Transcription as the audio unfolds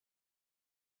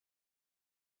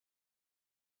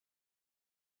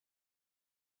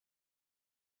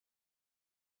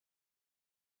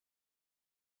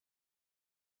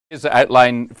Here's the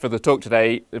outline for the talk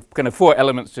today, kind of four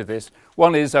elements to this.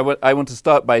 One is I want to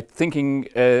start by considering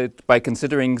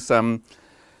some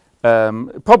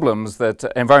problems that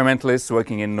environmentalists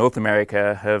working in North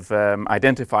America have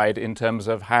identified in terms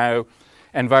of how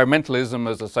environmentalism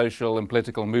as a social and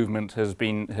political movement has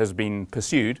been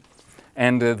pursued.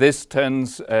 And this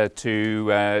turns around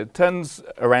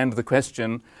the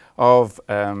question of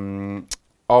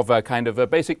a kind of a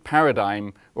basic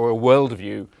paradigm or a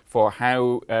worldview for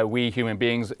how we human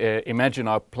beings imagine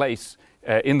our place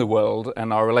in the world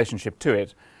and our relationship to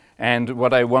it. And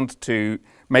what I want to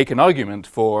make an argument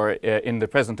for in the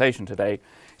presentation today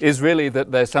is really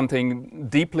that there's something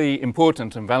deeply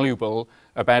important and valuable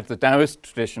about the Taoist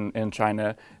tradition in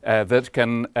China that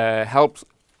can help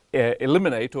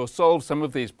eliminate or solve some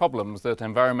of these problems that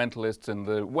environmentalists in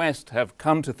the West have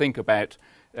come to think about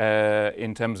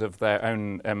in terms of their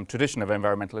own tradition of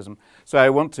environmentalism. So I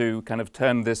want to kind of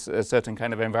turn this certain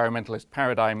kind of environmentalist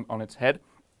paradigm on its head,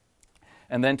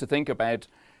 and then to think about,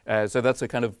 so that's a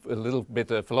kind of a little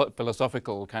bit of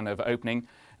philosophical kind of opening,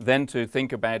 then to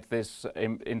think about this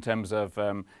in terms of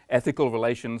ethical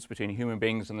relations between human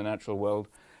beings and the natural world,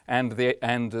 and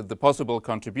the possible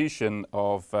contribution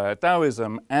of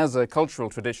Daoism as a cultural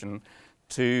tradition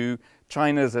to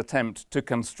China's attempt to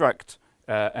construct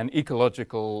an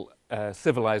ecological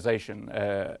civilization.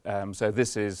 So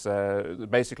this is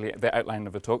basically the outline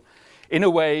of the talk. In a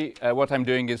way, what I'm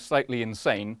doing is slightly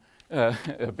insane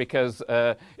because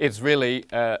it's really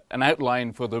an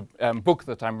outline for the book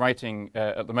that I'm writing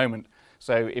at the moment.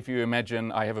 So if you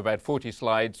imagine I have about 40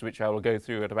 slides, which I will go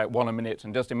through at about 1 a minute,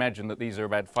 and just imagine that these are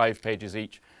about 5 pages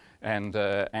each, and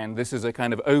this is a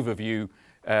kind of overview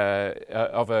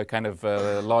of a kind of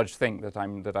large thing that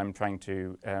I'm trying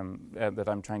to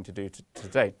do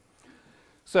today.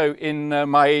 So in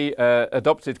my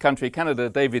adopted country, Canada,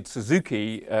 David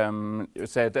Suzuki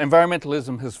said,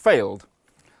 "Environmentalism has failed.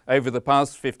 Over the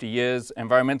past 50 years,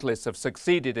 environmentalists have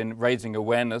succeeded in raising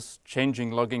awareness,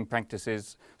 changing logging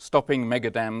practices, stopping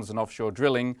megadams and offshore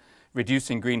drilling,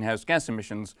 reducing greenhouse gas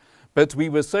emissions, but we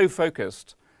were so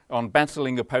focused on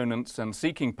battling opponents and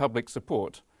seeking public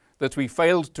support that we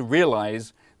failed to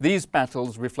realize these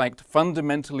battles reflect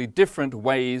fundamentally different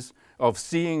ways of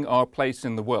seeing our place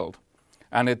in the world.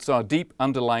 And it's our deep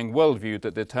underlying worldview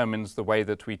that determines the way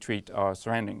that we treat our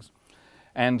surroundings."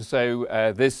 And so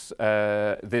this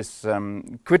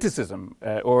criticism,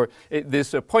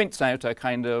 this points out a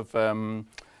kind of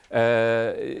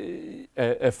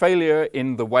a failure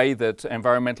in the way that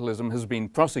environmentalism has been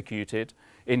prosecuted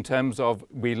in terms of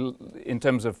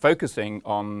focusing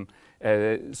on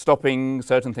stopping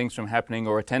certain things from happening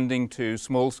or attending to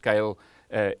small-scale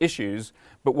issues.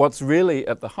 But what's really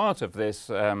at the heart of this,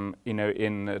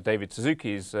 in David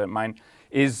Suzuki's mind,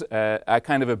 is a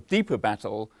kind of a deeper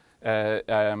battle.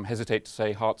 Hesitate to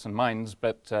say hearts and minds,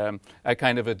 but a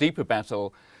kind of a deeper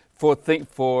battle for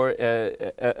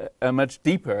a much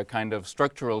deeper kind of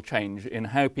structural change in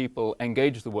how people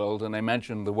engage the world and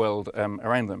imagine the world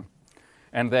around them.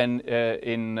 And then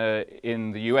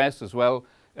in the US as well,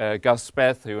 Gus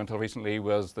Speth, who until recently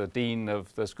was the Dean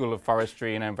of the School of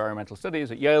Forestry and Environmental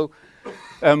Studies at Yale,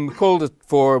 called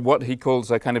for what he calls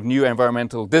a kind of new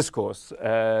environmental discourse,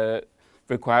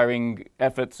 requiring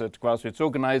efforts at grassroots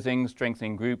organizing,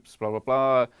 strengthening groups, blah, blah,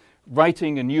 blah,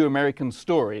 writing a new American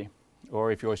story,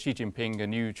 or if you're Xi Jinping, a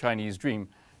new Chinese dream,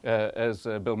 as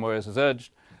Bill Moyers has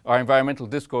urged. Our environmental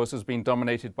discourse has been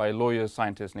dominated by lawyers,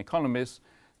 scientists, and economists.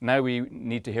 Now we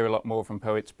need to hear a lot more from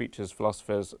poets, preachers,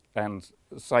 philosophers, and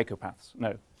psychopaths.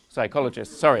 No,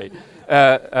 psychologists, sorry.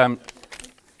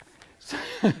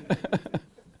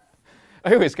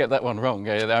 I always get that one wrong.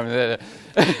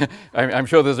 I'm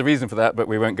sure there's a reason for that, but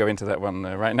we won't go into that one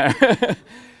right now.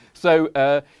 So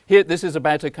here, this is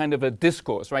about a kind of a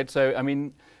discourse, right? So, I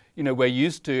mean, we're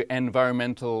used to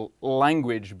environmental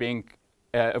language being,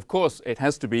 of course, it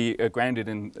has to be grounded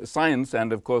in science,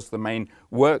 and of course the main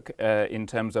work in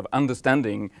terms of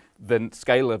understanding the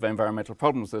scale of environmental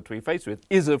problems that we face with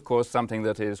is, of course, something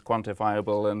that is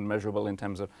quantifiable and measurable in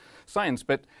terms of science.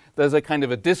 But there's a kind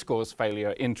of a discourse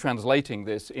failure in translating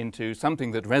this into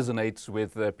something that resonates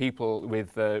with people,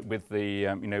 with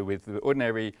the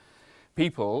ordinary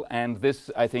people. And this,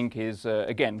 I think, is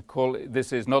again,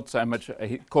 this is not so much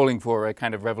calling for a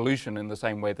kind of revolution in the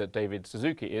same way that David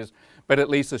Suzuki is, but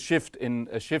at least a shift in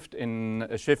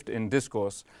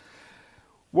discourse.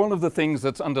 One of the things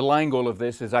that's underlying all of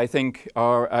this is, I think,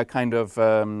 are a kind of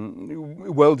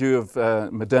worldview of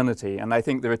modernity. And I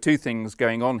think there are two things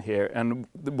going on here. And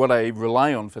what I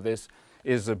rely on for this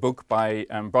is a book by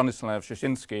Bronislaw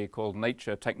Szczyński called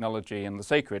Nature, Technology and the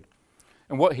Sacred.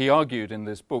 And what he argued in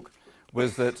this book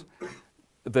was that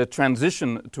the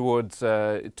transition towards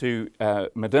to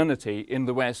modernity in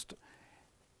the West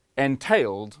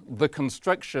entailed the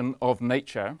construction of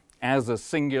nature as a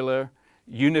singular,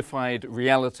 unified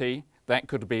reality that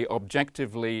could be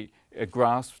objectively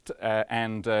grasped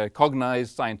and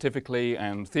cognized scientifically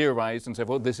and theorized and so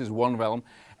forth. This is one realm.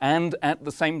 And at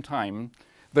the same time,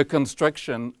 the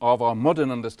construction of our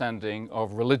modern understanding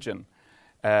of religion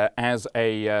as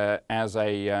a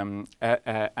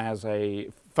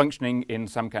functioning in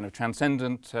some kind of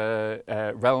transcendent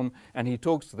realm. And he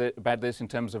talks about this in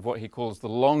terms of what he calls the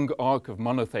long arc of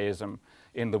monotheism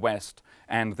in the West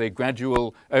and the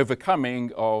gradual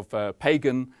overcoming of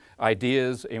pagan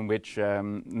ideas in which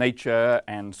nature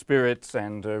and spirits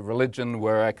and religion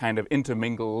were kind of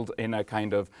intermingled in a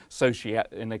kind of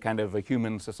a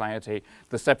human society.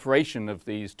 The separation of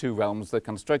these two realms, the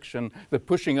construction, the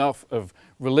pushing off of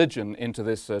religion into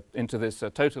this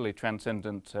totally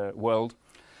transcendent world,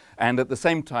 and at the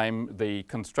same time the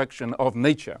construction of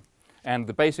nature. And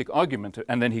the basic argument,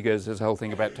 and then he goes this whole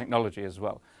thing about technology as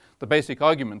well. The basic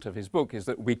argument of his book is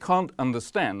that we can't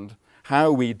understand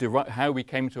how we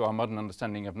came to our modern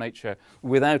understanding of nature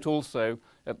without also,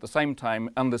 at the same time,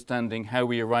 understanding how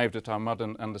we arrived at our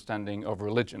modern understanding of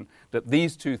religion. That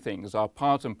these two things are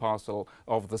part and parcel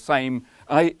of the same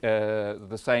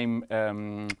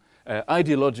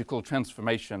ideological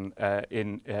transformation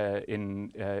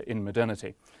in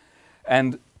modernity.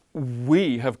 And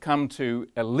we have come to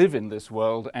live in this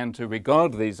world and to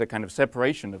regard these, a kind of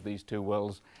separation of these two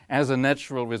worlds, as a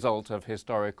natural result of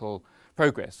historical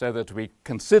progress, so that we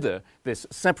consider this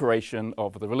separation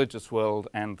of the religious world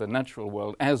and the natural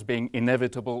world as being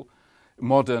inevitable,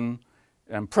 modern,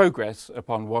 progress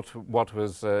upon what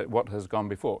has gone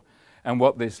before. And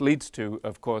what this leads to,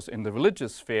 of course, in the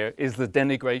religious sphere is the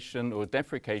denigration or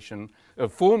deprecation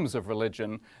of forms of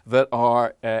religion that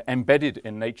are embedded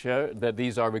in nature, that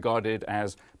these are regarded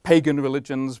as pagan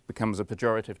religions, becomes a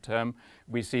pejorative term.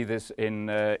 We see this in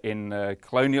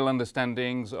colonial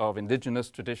understandings of indigenous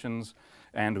traditions,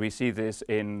 and we see this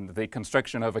in the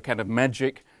construction of a kind of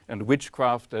magic and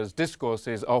witchcraft as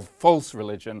discourses of false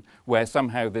religion, where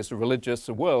somehow this religious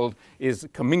world is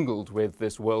commingled with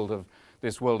this world of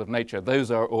nature.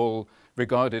 Those are all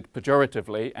regarded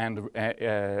pejoratively and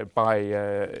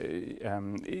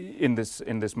in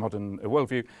this modern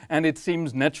worldview, and it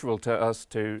seems natural to us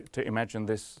to imagine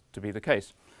this to be the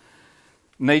case.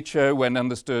 Nature, when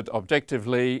understood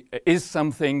objectively, is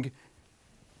something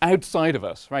outside of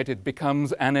us, right? It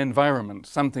becomes an environment,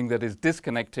 something that is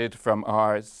disconnected from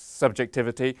our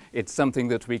subjectivity. It's something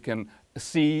that we can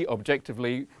see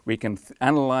objectively, we can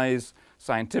analyze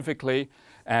scientifically,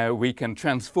 we can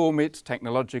transform it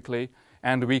technologically,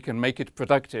 and we can make it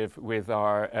productive with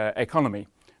our economy,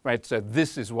 right? So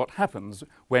this is what happens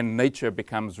when nature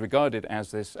becomes regarded as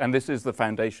this, and this is the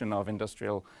foundation of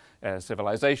industrial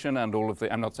civilization and all of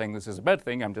the. I'm not saying this is a bad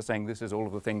thing. I'm just saying this is all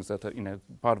of the things that are,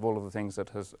 part of all of the things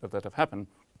that have happened.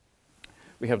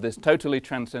 We have this totally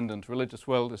transcendent religious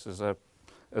world. This is an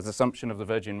assumption of the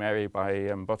Virgin Mary by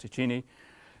Botticini.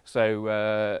 So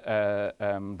the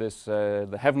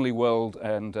heavenly world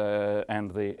and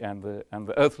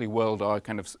the earthly world are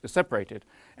kind of separated,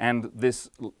 and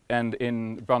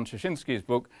in Brand-Szczyński's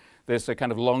book, this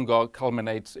kind of long arc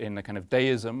culminates in a kind of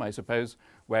Daoism, I suppose,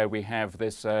 where we have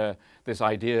this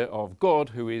idea of God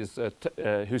who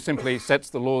simply sets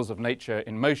the laws of nature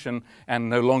in motion and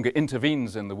no longer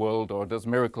intervenes in the world or does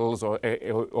miracles or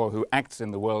who acts in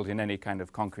the world in any kind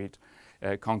of concrete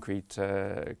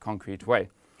way.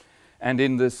 And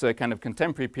in this kind of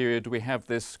contemporary period, we have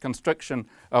this construction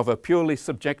of a purely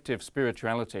subjective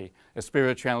spirituality, a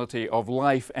spirituality of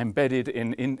life embedded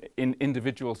in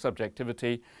individual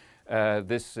subjectivity.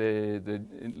 The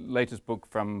latest book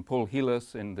from Paul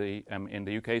Heelas in the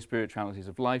UK, Spiritualities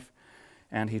of Life,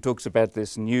 and he talks about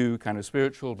this new kind of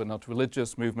spiritual but not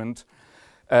religious movement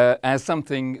as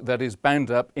something that is bound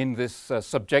up in this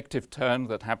subjective turn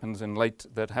that happens in late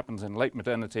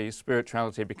modernity.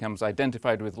 Spirituality becomes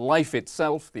identified with life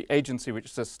itself, the agency which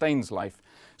sustains life.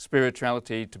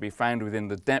 Spirituality to be found within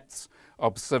the depths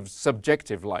of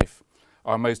subjective life,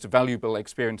 our most valuable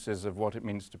experiences of what it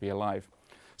means to be alive.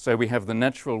 So we have the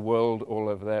natural world all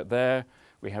over there.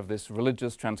 We have this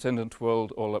religious transcendent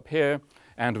world all up here,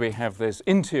 and we have this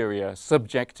interior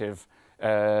subjective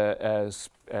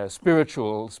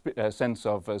spiritual sense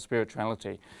of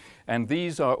spirituality, and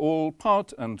these are all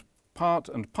part and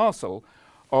parcel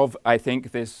of, I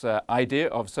think, this idea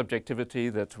of subjectivity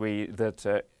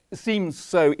that seems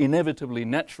so inevitably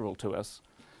natural to us,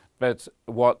 but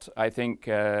what I think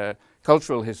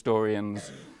cultural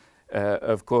historians,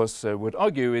 of course, would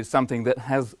argue is something that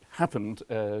has happened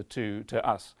to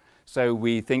us. So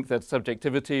we think that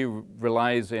subjectivity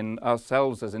relies in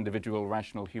ourselves as individual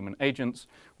rational human agents.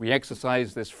 We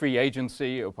exercise this free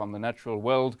agency upon the natural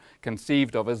world,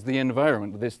 conceived of as the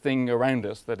environment, this thing around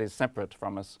us that is separate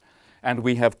from us. And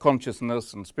we have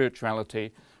consciousness and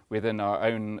spirituality within our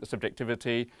own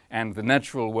subjectivity, and the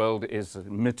natural world is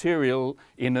material,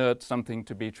 inert, something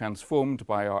to be transformed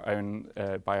by our own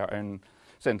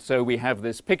sense. So we have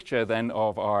this picture then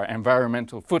of our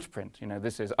environmental footprint. You know,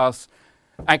 this is us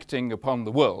acting upon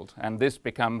the world, and this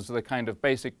becomes the kind of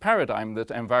basic paradigm that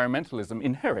environmentalism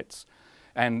inherits.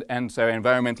 And so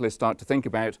environmentalists start to think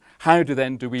about how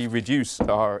do we reduce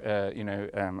our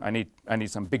I need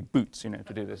some big boots, you know,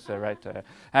 to do this, right?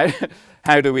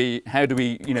 How do we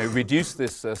reduce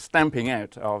this stamping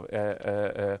out of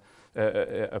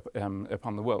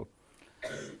upon the world?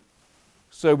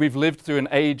 So we've lived through an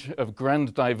age of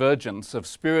grand divergence of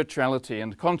spirituality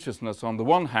and consciousness on the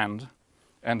one hand,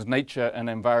 and nature and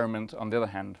environment on the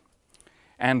other hand.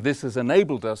 And this has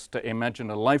enabled us to imagine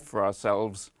a life for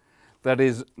ourselves that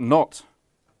is not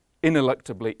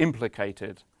ineluctably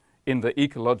implicated in the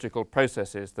ecological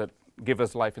processes that give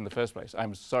us life in the first place.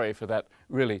 I'm sorry for that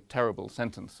really terrible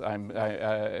sentence.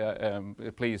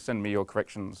 Please send me your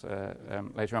corrections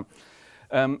later on.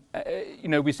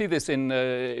 We see this in,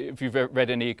 if you've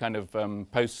read any kind of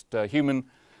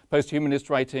post-humanist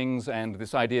writings, and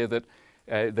this idea that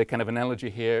the kind of analogy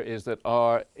here is that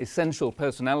our essential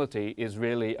personality is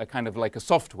really a kind of like a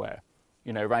software,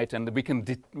 you know, right? And we can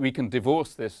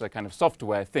divorce this kind of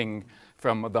software thing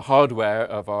from the hardware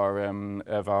of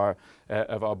our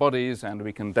bodies, and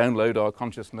we can download our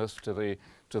consciousness to the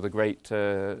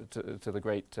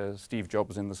great Steve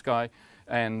Jobs in the sky,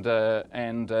 and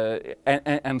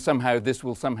somehow this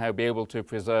will somehow be able to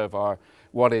preserve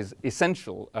what is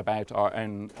essential about our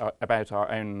own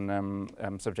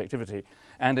subjectivity,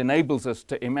 and enables us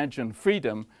to imagine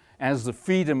freedom as the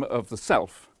freedom of the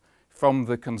self from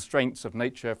the constraints of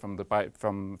nature, from the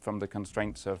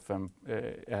constraints of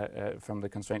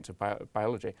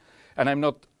biology. And I'm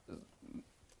not.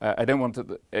 I don't want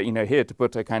to, here to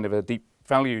put a kind of a deep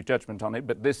value judgment on it,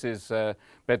 but this is,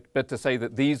 but to say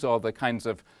that these are the kinds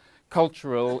of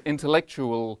cultural,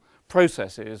 intellectual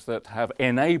processes that have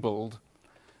enabled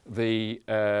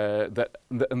that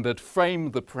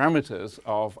frame the parameters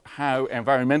of how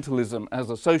environmentalism as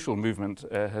a social movement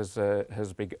has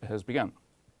begun.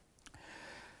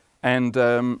 And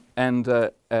I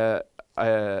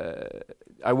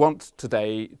want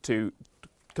today to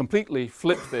completely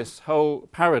flip this whole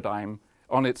paradigm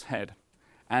on its head,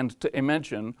 and to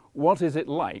imagine what is it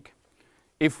like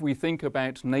if we think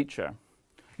about nature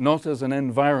not as an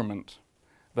environment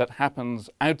that happens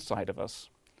outside of us,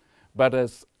 but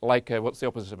as like what's the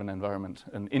opposite of an environment?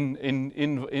 An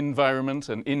environment,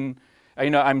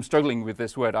 I'm struggling with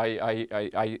this word.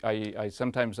 I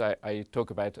sometimes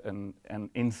talk about an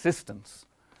insistence,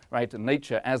 right? And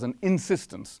nature as an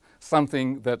insistence,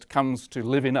 something that comes to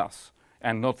live in us,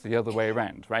 and not the other way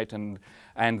around, right? And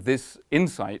this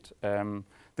insight,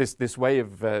 this way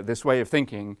of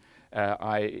thinking,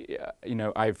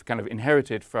 I've kind of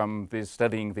inherited from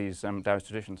studying these Taoist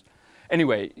traditions.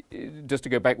 Anyway, just to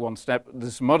go back one step,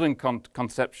 this modern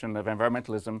conception of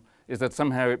environmentalism is that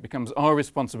somehow it becomes our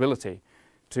responsibility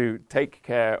to take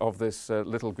care of this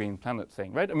little green planet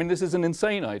thing, right? I mean, this is an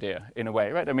insane idea in a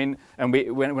way, right? I mean, and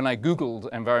when I Googled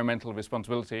environmental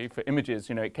responsibility for images,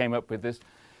 it came up with this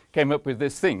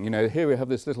thing. Here we have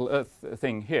this little Earth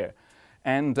thing here,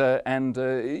 and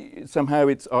somehow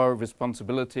it's our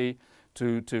responsibility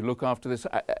to look after this.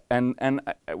 And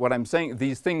what I'm saying,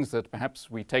 these things that perhaps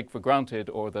we take for granted,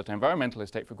 or that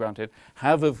environmentalists take for granted,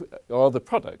 are the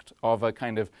product of a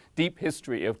kind of deep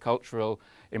history of cultural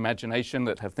imagination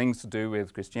that have things to do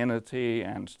with Christianity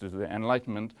and to the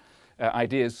Enlightenment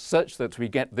ideas, such that we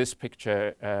get this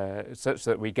picture,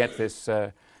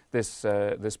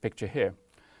 this picture here.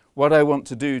 What I want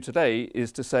to do today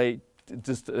is to say,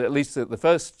 just at least the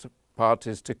first part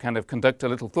is to kind of conduct a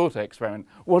little thought experiment.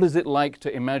 What is it like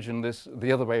to imagine this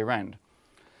the other way around?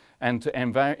 And to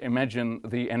imagine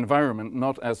the environment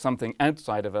not as something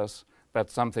outside of us, but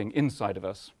something inside of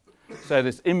us. So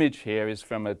this image here is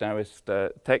from a Taoist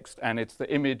text, and it's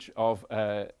the image of,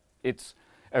 it's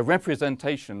a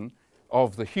representation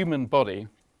of the human body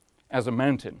as a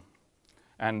mountain.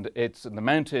 And the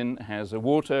mountain has a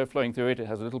water flowing through it. It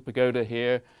has a little pagoda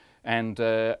here, and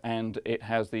it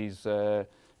has these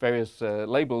various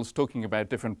labels talking about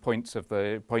different points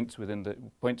within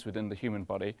the human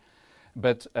body.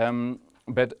 But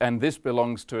this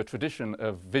belongs to a tradition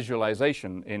of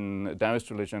visualization in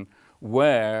Taoist religion,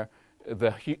 where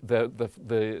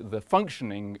the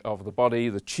functioning of the body,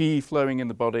 the chi flowing in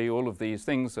the body, all of these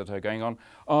things that are going on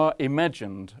are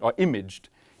imagined or imaged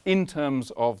in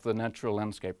terms of the natural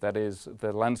landscape. That is,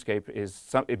 the landscape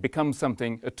is it becomes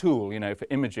something, a tool, you know, for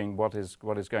imaging what is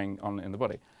going on in the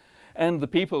body. And the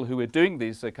people who were doing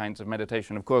these kinds of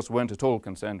meditation, of course, weren't at all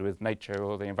concerned with nature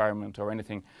or the environment or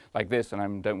anything like this. And I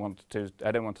don't want to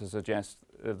suggest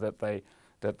that they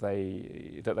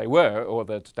were, or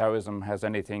that Daoism has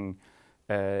anything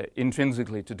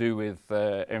intrinsically to do with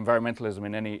environmentalism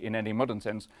in any modern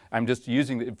sense. I'm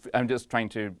showing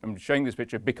this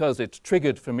picture because it's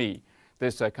triggered for me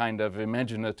this kind of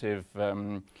imaginative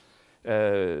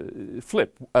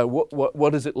flip.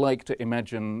 What is it like to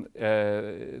imagine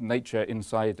nature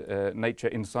inside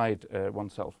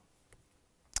oneself?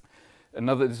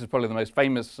 This is probably the most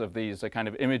famous of these kind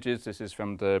of images. This is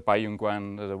from the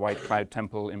Baiyunguan, the White Cloud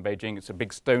Temple in Beijing. It's a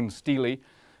big stone stele,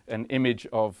 an image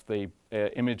of the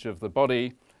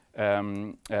body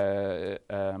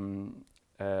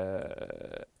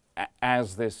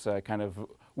as this kind of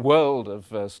world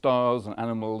of stars and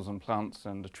animals and plants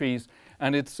and trees,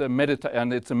 and it's a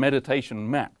meditation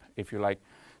map, if you like.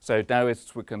 So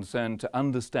Taoists were concerned to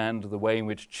understand the way in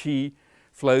which qi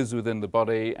flows within the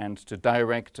body and to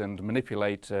direct and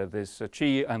manipulate this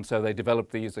qi, and so they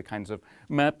developed these kinds of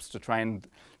maps to try and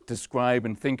describe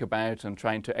and think about and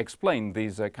trying to explain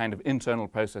these kind of internal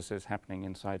processes happening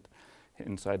inside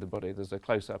the body. There's a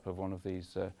close-up of one of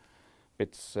these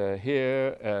bits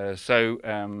here.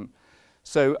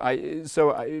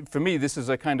 For me, this is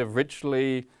a kind of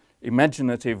richly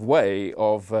imaginative way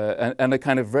of, and a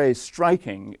kind of very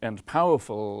striking and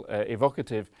powerful,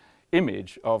 evocative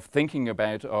image of thinking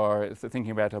about our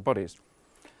bodies.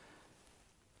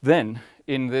 Then,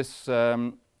 in this,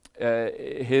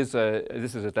 this is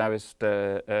a Taoist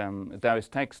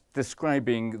text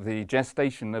describing the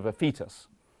gestation of a fetus.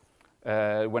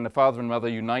 When a father and mother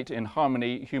unite in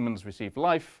harmony, humans receive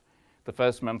life. The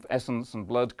first month, essence and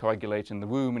blood coagulate in the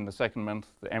womb. In the second month,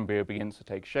 the embryo begins to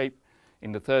take shape.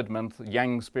 In the third month, the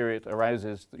yang spirit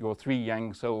arouses your 3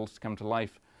 yang souls to come to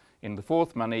life. In the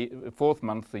fourth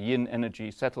month, the yin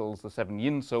energy settles the 7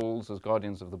 yin souls as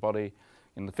guardians of the body.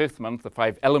 In the 5th month, the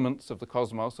 5 elements of the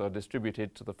cosmos are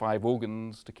distributed to the 5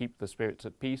 organs to keep the spirits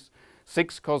at peace.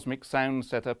 6 cosmic sounds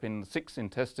set up in 6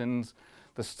 intestines.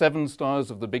 The 7 stars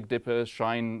of the Big Dipper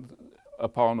shine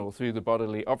upon or through the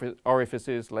bodily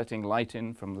orifices, letting light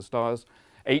in from the stars.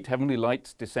 8 heavenly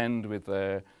lights descend with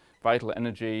vital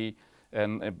energy,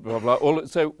 and blah, blah.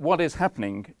 So what is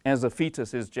happening as a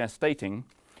fetus is gestating?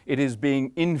 It is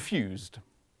being infused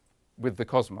with the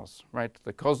cosmos, right?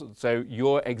 So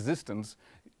your existence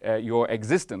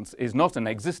is not an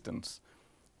existence,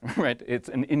 right? It's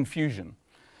an infusion.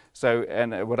 So,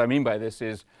 and what I mean by this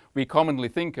is we commonly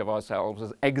think of ourselves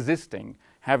as existing,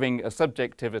 having a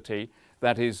subjectivity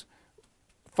that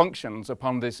functions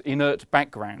upon this inert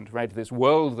background, right? This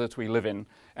world that we live in,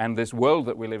 and this world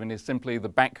that we live in is simply the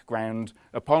background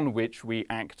upon which we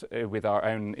act with our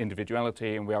own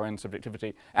individuality and with our own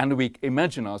subjectivity. And we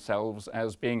imagine ourselves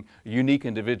as being unique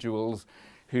individuals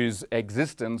whose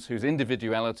existence, whose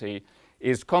individuality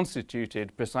is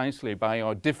constituted precisely by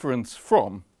our difference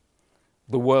from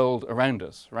the world around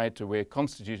us, right? So we're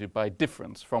constituted by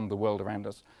difference from the world around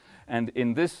us. And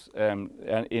in this Taoist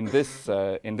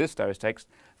text,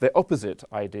 the opposite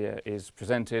idea is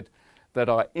presented, that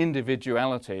our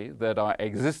individuality, that our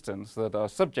existence, that our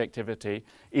subjectivity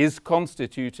is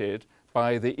constituted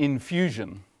by the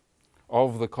infusion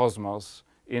of the cosmos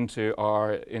into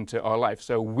our life.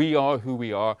 So we are who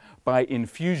we are by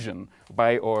infusion,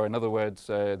 or in other words,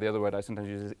 the other word I sometimes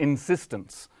use is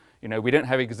insistence. You know, we don't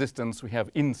have existence, we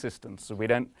have insistence. So we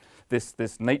don't.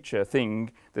 This nature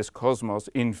thing, this cosmos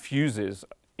infuses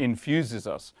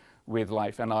us with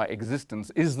life, and our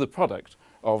existence is the product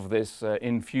of this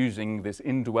infusing, this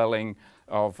indwelling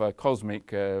of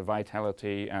cosmic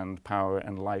vitality and power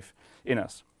and life in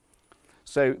us.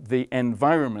 So the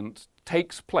environment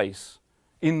takes place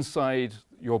inside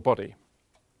your body.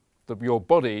 Your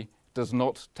body does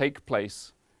not take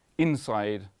place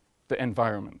inside the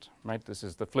environment, right? This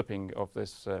is the flipping of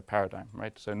this paradigm,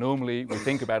 right? So normally we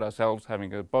think about ourselves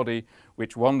having a body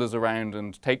which wanders around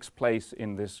and takes place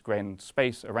in this grand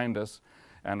space around us.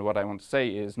 And what I want to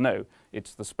say is, no,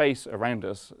 it's the space around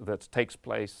us that takes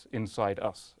place inside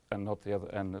us, and not the other,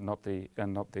 and not the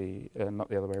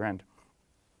other way around.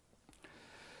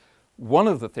 One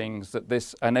of the things that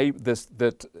that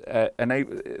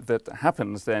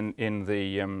happens then in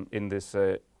this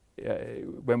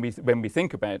when we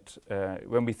think about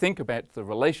the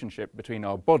relationship between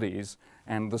our bodies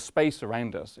and the space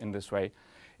around us in this way,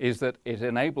 is that it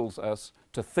enables us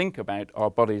to think about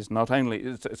our bodies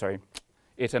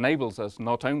it enables us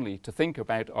not only to think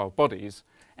about our bodies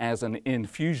as an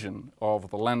infusion of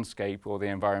the landscape or the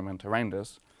environment around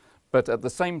us, but at the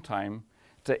same time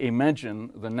to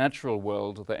imagine the natural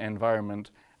world, the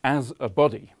environment, as a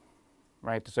body,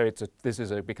 right? So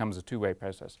becomes a two-way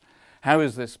process. How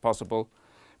is this possible?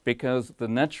 Because the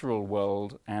natural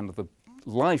world and the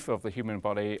life of the human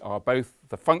body are both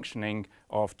the functioning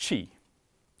of qi,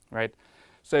 right?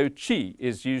 So qi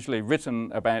is usually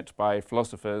written about by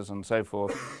philosophers and so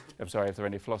forth. I'm sorry if there are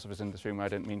any philosophers in this room. I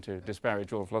don't mean to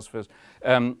disparage all philosophers.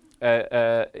 One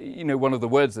of the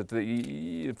words that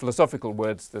the philosophical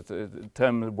words that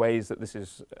term ways that this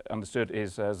is understood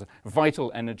is as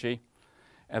vital energy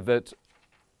that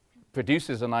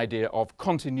produces an idea of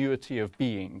continuity of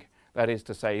being. That is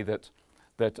to say that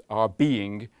our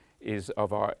being is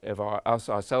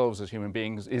ourselves as human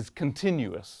beings is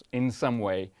continuous in some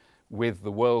way with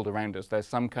the world around us. There's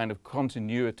some kind of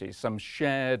continuity, some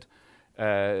shared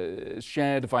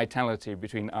vitality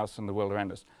between us and the world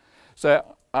around us. So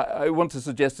I want to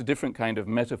suggest a different kind of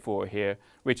metaphor here,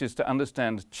 which is to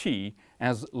understand qi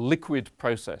as liquid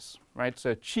process, right?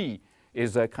 So qi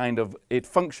is a kind of, it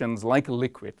functions like a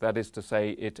liquid. That is to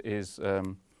say, it is.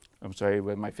 I'm sorry,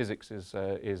 well, my physics is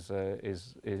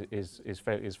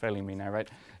failing me now, right?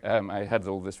 I had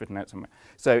all this written out somewhere.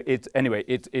 So it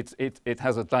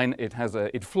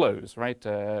flows, right?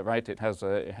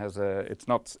 It's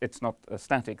not a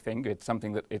static thing. It's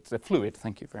something that it's a fluid.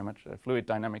 Thank you very much. Fluid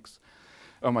dynamics.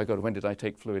 Oh my God, when did I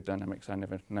take fluid dynamics? I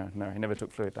never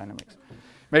took fluid dynamics.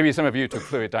 Maybe some of you took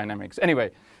fluid dynamics.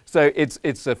 Anyway, so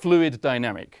it's a fluid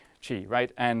dynamic qi,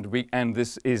 right? And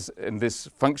this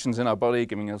functions in our body,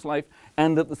 giving us life,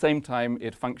 and at the same time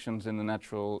it functions in the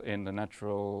natural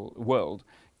world.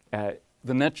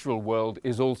 The natural world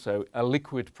is also a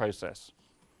liquid process,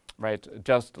 right?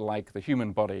 Just like the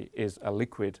human body is a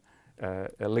liquid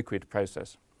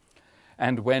process.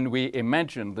 And when we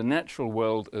imagine the natural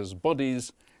world as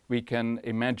bodies, we can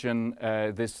imagine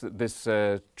this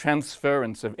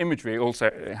transference of imagery also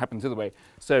happens the other way.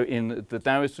 So in the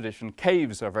Taoist tradition,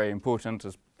 caves are very important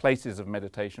as places of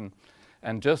meditation.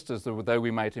 And just as though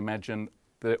we might imagine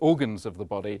the organs of the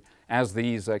body as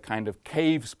these kind of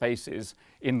cave spaces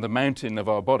in the mountain of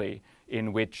our body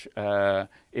in which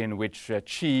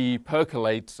qi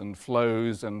percolates and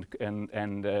flows and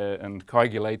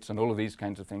coagulates and all of these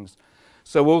kinds of things.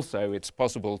 So also it's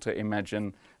possible to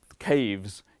imagine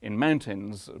caves in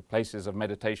mountains, places of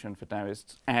meditation for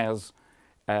Taoists, as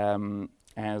the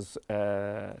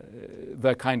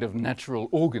kind of natural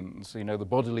organs, the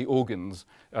bodily organs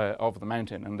of the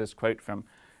mountain. And this quote from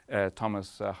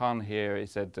Thomas Hahn here, he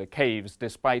said, caves,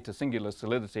 despite a singular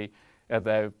solidity,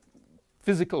 their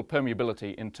physical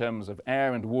permeability in terms of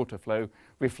air and water flow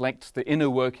reflects the inner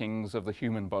workings of the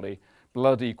human body.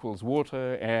 Blood equals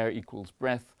water, air equals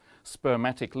breath,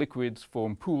 spermatic liquids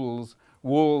form pools,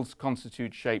 walls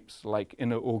constitute shapes like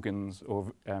inner organs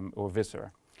or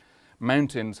viscera.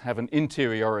 Mountains have an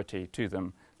interiority to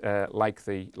them, like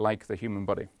the human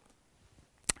body.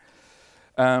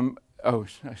 Oh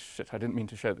shit! I didn't mean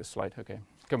to show this slide. Okay,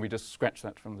 can we just scratch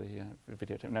that from the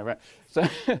videotape? No, right.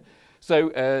 So,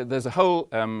 there's a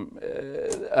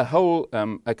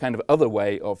kind of other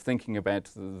way of thinking about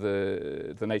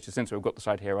the nature. Since we've got the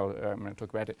slide here, I'm going to talk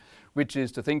about it, which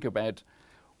is to think about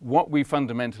what we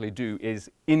fundamentally do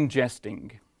is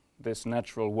ingesting this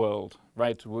natural world,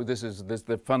 right? Well, this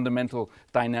the fundamental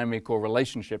dynamic or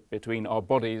relationship between our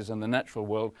bodies and the natural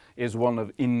world is one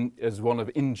of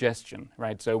ingestion,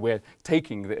 right? So we're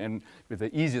taking and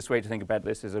the easiest way to think about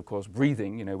this is, of course,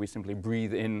 breathing. We simply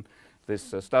breathe in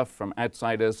this stuff from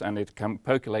outsiders, and it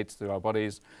percolates through our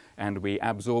bodies, and we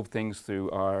absorb things through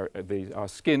our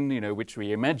skin, which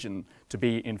we imagine to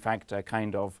be, in fact, a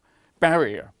kind of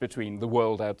barrier between the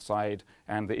world outside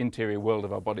and the interior world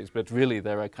of our bodies, but really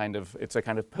it's a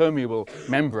kind of permeable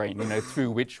membrane, through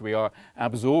which we are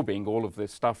absorbing all of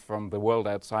this stuff from the world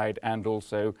outside and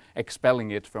also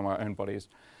expelling it from our own bodies.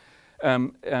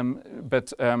 Part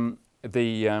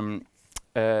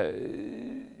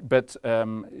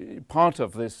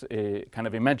of this kind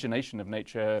of imagination of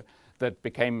nature that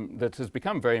has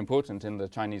become very important in the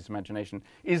Chinese imagination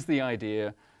is the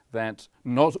idea that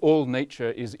not all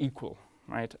nature is equal,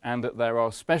 right? And that there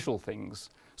are special things,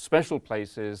 special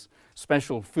places,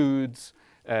 special foods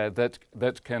that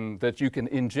you can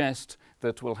ingest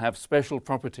that will have special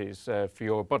properties for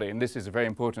your body. And this is very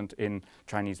important in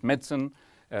Chinese medicine,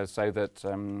 so that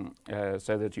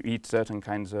you eat certain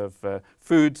kinds of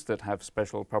foods that have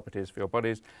special properties for your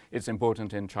bodies. It's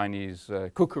important in Chinese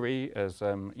cookery, as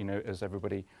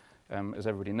everybody as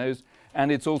everybody knows.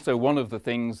 And it's also one of the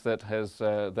things that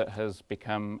has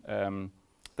become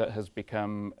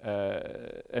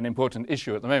an important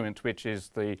issue at the moment, which is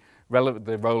the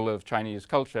role of Chinese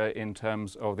culture in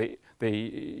terms of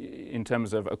in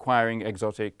terms of acquiring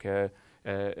exotic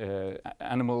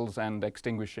animals and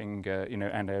extinguishing,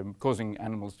 and causing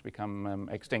animals to become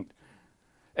extinct.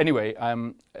 Anyway,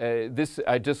 I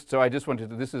just wanted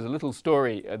to. This is a little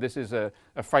story. This is a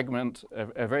fragment,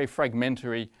 a very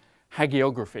fragmentary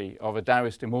hagiography of a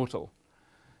Taoist immortal.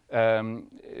 Zheng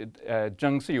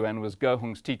Siyuan was Ge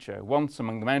Hong's teacher. Once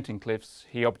among the mountain cliffs,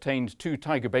 he obtained 2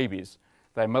 tiger babies.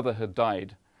 Their mother had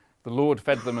died. The Lord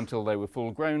fed them until they were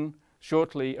full grown.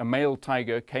 Shortly, a male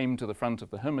tiger came to the front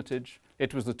of the hermitage.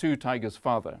 It was the 2 tigers'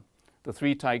 father. The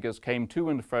 3 tigers came to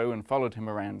and fro and followed him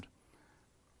around.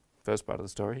 First part of the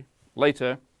story.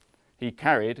 Later, he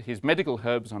carried his medical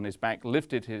herbs on his back,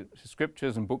 lifted his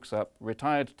scriptures and books up,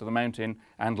 retired to the mountain,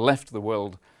 and left the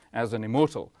world as an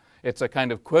immortal. It's a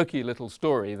kind of quirky little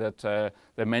story that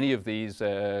many of these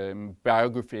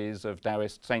biographies of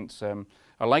Taoist saints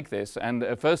are like this. And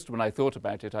at first, when I thought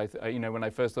about it, when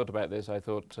I first thought about this, I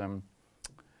thought,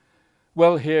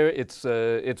 well, here it's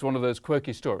one of those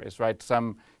quirky stories, right?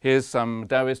 Here's some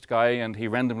Taoist guy, and he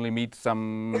randomly meets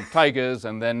some tigers,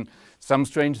 and then some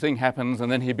strange thing happens,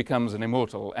 and then he becomes an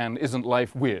immortal. And isn't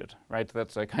life weird, right?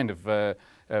 That's a kind of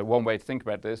one way to think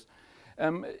about this.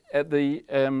 At the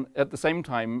same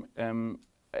time,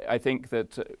 I think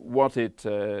that what it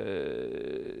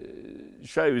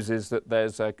shows is that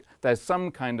there's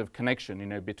some kind of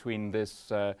connection, between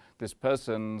this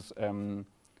person's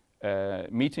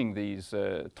meeting these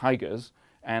tigers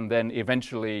and then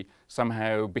eventually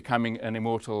somehow becoming an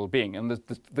immortal being. And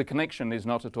the connection is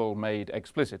not at all made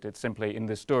explicit. It's simply in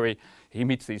this story, he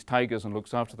meets these tigers and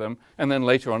looks after them, and then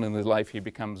later on in his life he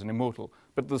becomes an immortal.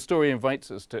 But the story invites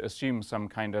us to assume some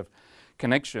kind of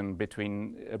connection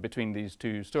between these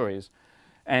 2 stories.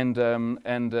 And we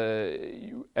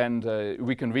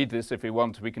can read this if we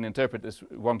want. We can interpret this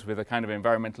with a kind of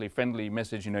environmentally friendly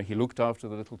message. He looked after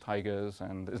the little tigers,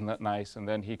 and isn't that nice? And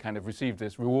then he kind of received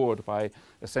this reward by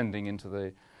ascending into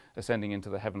the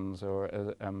heavens, or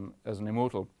as an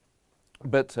immortal.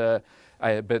 But what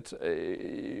I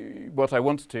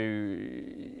want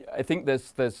to, I think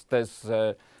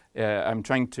I'm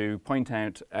trying to point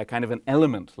out a kind of an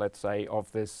element, let's say,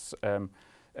 of this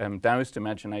Taoist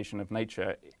imagination of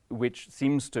nature, which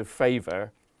seems to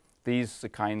favor these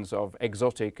kinds of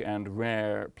exotic and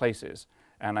rare places.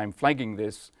 And I'm flagging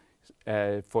this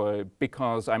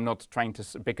because I'm not trying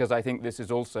to, because I think this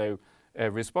is also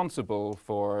responsible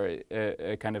for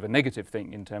a kind of a negative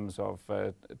thing in terms of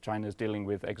China's dealing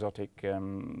with exotic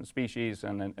species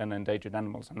and endangered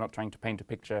animals. I'm not trying to paint a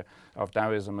picture of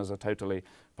Daoism as a totally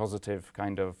positive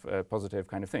kind of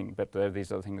thing, but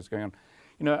these other things going on.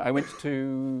 I went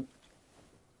to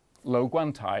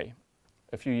Guantai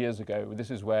a few years ago. This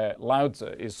is where Lao Tzu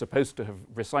is supposed to have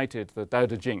recited the Tao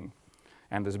Te Ching,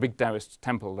 and there's a big Taoist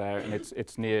temple there, and it's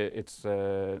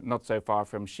not so far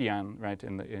from Xi'an, right,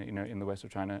 in the west of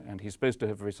China, and he's supposed to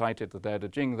have recited the Tao Te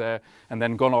Ching there, and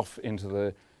then gone off into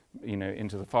the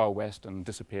far west and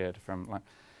disappeared from.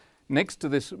 Next to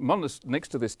this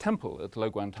temple at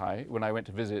Guantai, when I went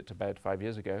to visit about 5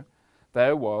 years ago,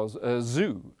 there was a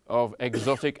zoo of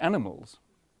exotic animals.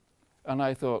 And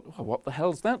I thought, well, what the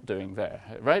hell's that doing there,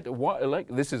 right?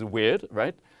 This is weird,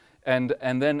 right? And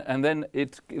then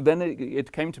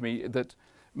it came to me that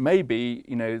maybe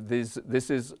this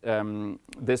is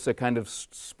a kind of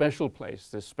special place,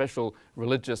 this special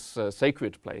religious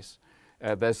sacred place.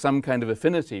 There's some kind of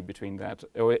affinity between that,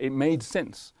 or it made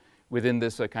sense within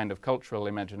this kind of cultural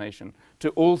imagination to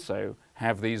also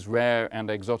have these rare and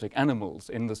exotic animals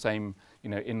in the same,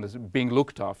 being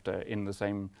looked after in the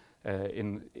same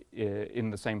in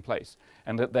the same place,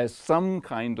 and that there's some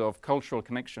kind of cultural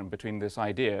connection between this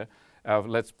idea of,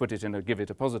 let's put it give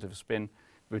it a positive spin,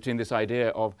 between this idea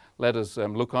of let us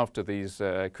look after these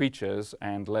creatures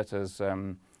and let us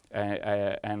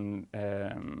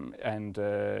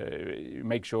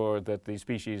make sure that the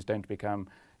species don't become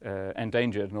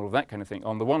endangered and all of that kind of thing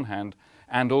on the one hand,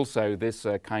 and also this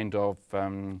kind of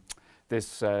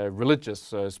this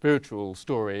religious spiritual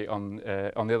story on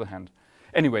the other hand.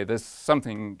 Anyway, there's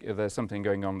something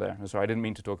going on there. Sorry, I didn't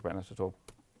mean to talk about that at all,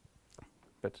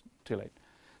 but too late.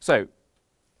 So,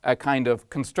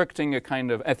 constructing a kind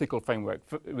of ethical framework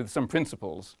with some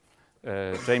principles.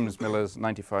 James Miller's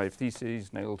 95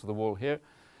 Theses nailed to the wall here.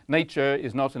 Nature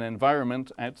is not an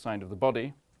environment outside of the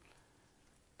body.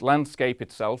 The landscape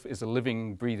itself is a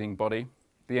living, breathing body.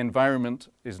 The environment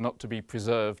is not to be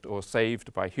preserved or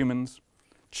saved by humans.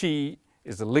 Qi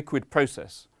is a liquid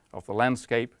process of the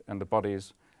landscape and the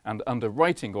bodies, and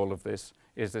underwriting all of this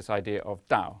is this idea of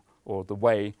Dao, or the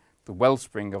way, the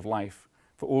wellspring of life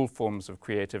for all forms of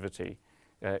creativity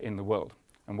in the world.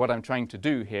 And what I'm trying to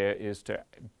do here is to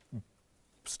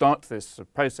start this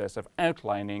process of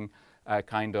outlining a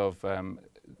kind of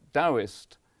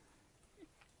Taoist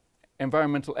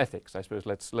environmental ethics, I suppose.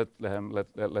 Let's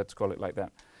call it like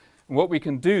that. And what we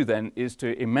can do then is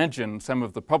to imagine some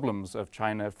of the problems of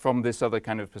China from this other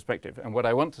kind of perspective. And what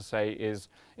I want to say is,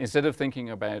 instead of thinking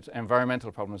about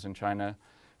environmental problems in China,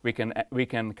 we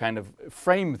can kind of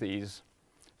frame these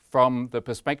from the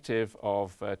perspective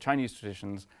of Chinese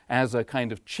traditions as a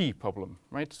kind of qi problem,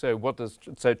 right?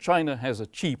 So China has a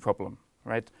qi problem,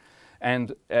 right?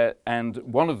 And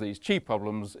one of these qi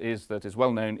problems is that is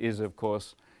well known is, of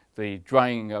course, the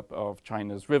drying up of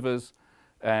China's rivers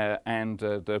and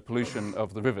the pollution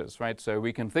of the rivers, right? So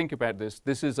we can think about this.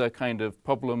 This is a kind of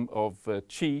problem of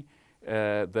qi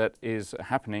that is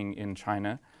happening in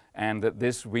China, and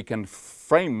that we can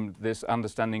frame this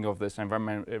understanding of this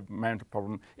environmental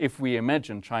problem if we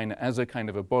imagine China as a kind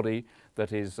of a body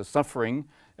that is suffering,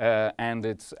 and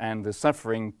the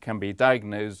suffering can be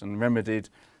diagnosed and remedied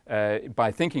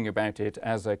by thinking about it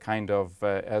as a kind of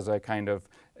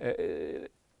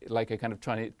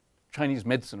Chinese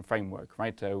medicine framework,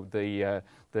 right? The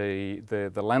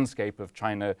landscape of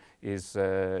China has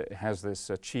this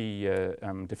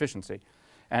qi deficiency.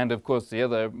 And of course, the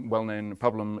other well-known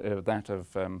problem, that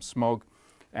of smog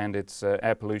and its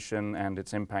air pollution and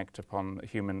its impact upon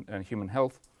human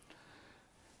health.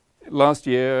 Last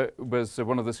year was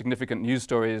one of the significant news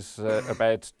stories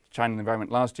about China environment.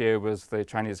 Last year was the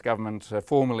Chinese government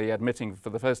formally admitting for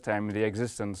the first time the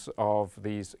existence of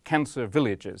these cancer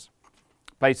villages,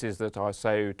 places that are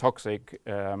so toxic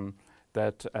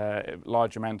that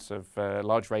large rates of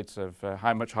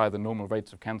much higher than normal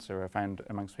rates of cancer are found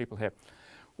amongst people here.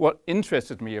 What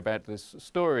interested me about this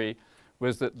story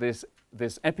was that this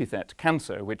epithet,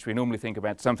 cancer, which we normally think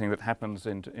about something that happens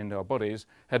in our bodies,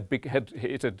 had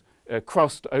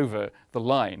crossed over the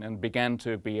line and began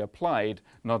to be applied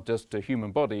not just to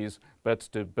human bodies, but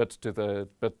to the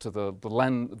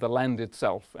land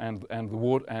itself and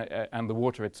the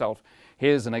water itself.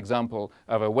 Here's an example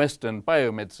of a Western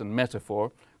biomedicine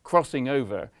metaphor crossing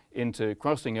over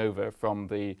from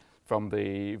the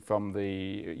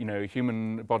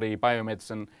human body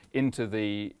biomedicine into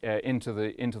the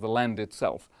land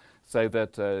itself, so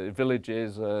that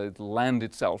villages, the land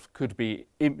itself could be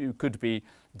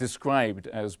described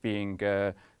as being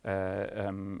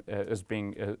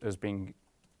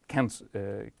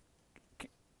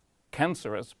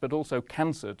cancerous, but also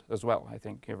cancered as well, I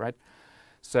think. You're right.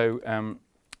 So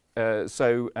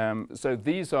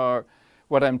these are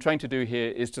what I'm trying to do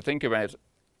here is to think about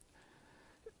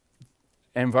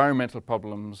environmental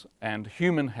problems and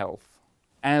human health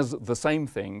as the same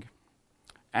thing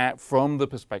from the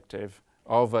perspective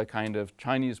of a kind of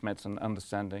Chinese medicine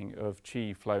understanding of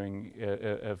qi flowing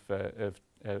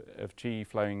qi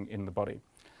flowing in the body,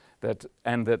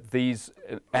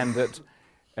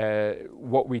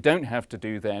 what we don't have to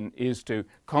do then is to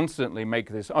constantly make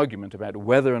this argument about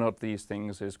whether or not these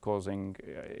things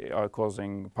are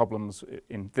causing problems,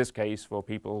 in this case for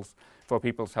people's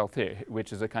health here,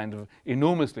 which is a kind of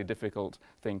enormously difficult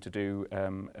thing to do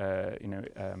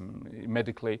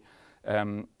medically,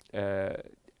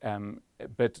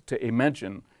 but to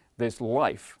imagine this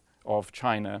life of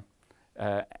China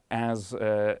and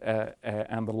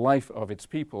the life of its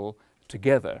people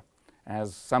together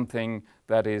as something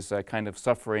that is kind of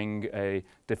suffering a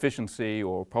deficiency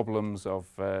or problems of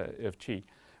qi.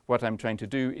 What I'm trying to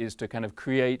do is to kind of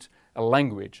create a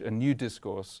language, a new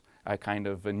discourse, a kind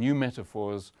of new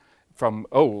metaphors from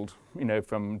old,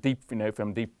 from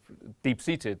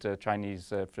deep-seated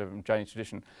Chinese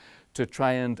tradition, to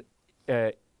try and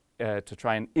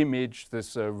image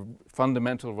this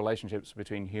fundamental relationships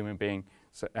between human beings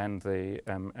and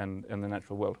the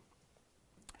natural world.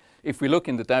 If we look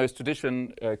in the Taoist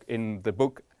tradition, in the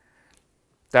book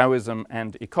Daoism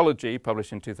and Ecology,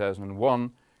 published in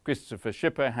 2001, Christopher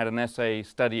Schipper had an essay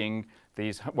studying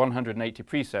these 180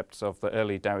 precepts of the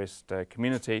early Taoist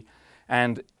community,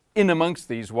 and in amongst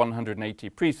these 180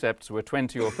 precepts were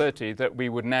 20 or 30 that we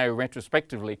would now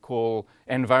retrospectively call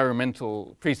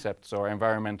environmental precepts or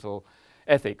environmental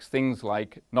ethics, things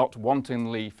like not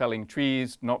wantonly felling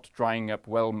trees, not drying up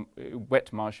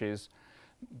wet marshes,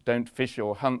 don't fish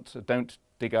or hunt, don't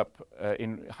dig up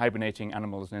in hibernating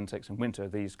animals and insects in winter,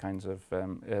 these kinds of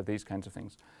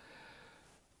things.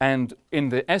 And in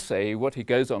the essay, what he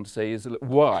goes on to say is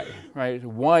why, right?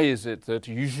 Why is it that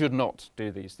you should not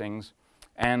do these things?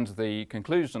 And the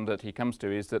conclusion that he comes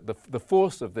to is that the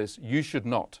force of this, you should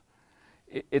not.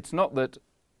 It's not that,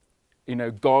 you know,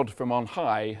 God from on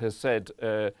high has said,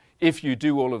 if you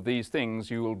do all of these things,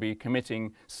 you will be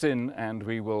committing sin, and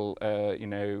we will, you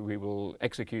know, we will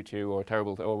execute you, or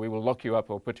or we will lock you up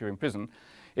or put you in prison.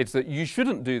 It's that you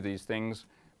shouldn't do these things,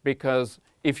 because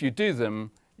if you do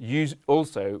them, you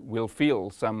also will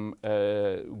feel some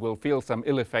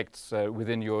ill effects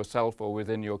within yourself or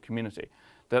within your community.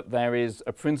 That there is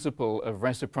a principle of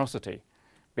reciprocity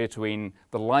between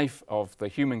the life of the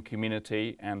human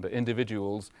community and the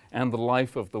individuals and the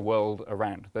life of the world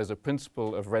around. There's a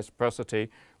principle of reciprocity,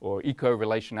 or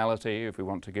eco-relationality, if we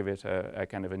want to give it a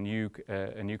kind of a new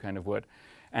kind of word,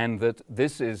 and that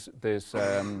this is this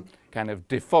kind of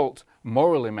default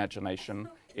moral imagination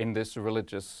in this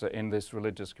religious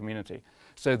community.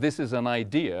 So this is an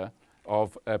idea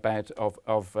it's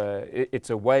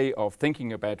a way of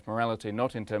thinking about morality,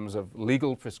 not in terms of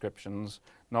legal prescriptions,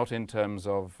 not in terms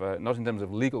of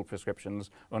legal prescriptions,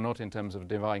 or not in terms of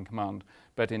divine command,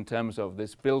 but in terms of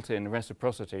this built-in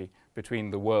reciprocity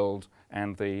between the world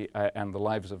and the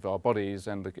lives of our bodies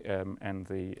and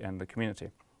the community.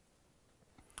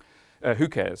 Who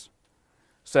cares?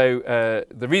 So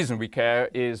the reason we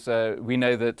care is we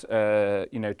know that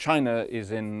you know, China is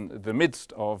in the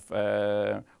midst of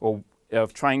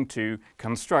trying to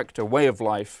construct a way of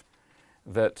life,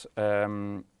 that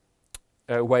a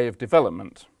way of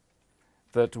development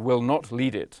that will not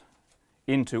lead it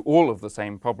into all of the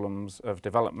same problems of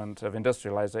development, of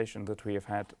industrialization that we have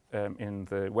had in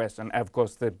the West. And of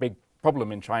course, the big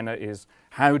problem in China is,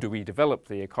 how do we develop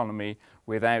the economy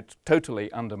without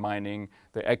totally undermining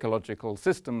the ecological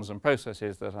systems and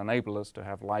processes that enable us to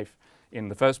have life in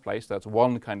the first place? That's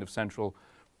one kind of central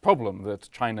problem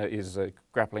that China is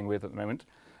grappling with at the moment.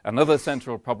 Another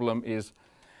central problem is,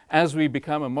 as we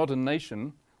become a modern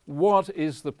nation, what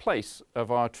is the place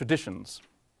of our traditions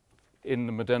in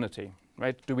the modernity,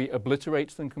 right? Do we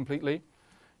obliterate them completely?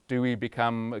 Do we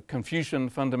become Confucian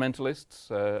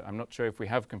fundamentalists? I'm not sure if we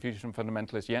have Confucian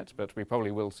fundamentalists yet, but we probably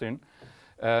will soon.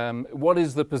 What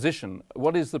is the position?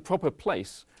 What is the proper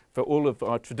place for all of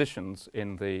our traditions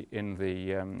in the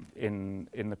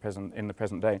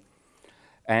present day?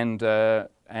 And you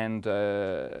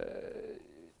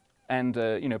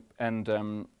know,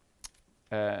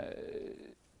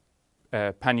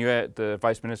 Pannuet, the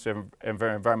Vice Minister of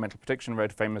Environmental Protection,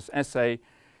 wrote a famous essay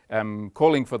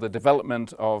calling for the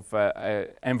development of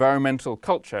environmental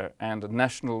culture and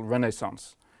national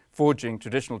renaissance, forging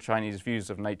traditional Chinese views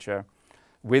of nature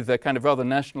with a kind of rather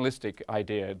nationalistic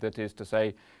idea, that is to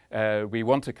say, we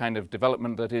want a kind of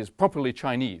development that is properly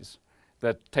Chinese,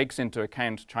 that takes into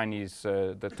account Chinese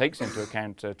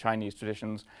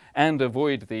traditions, and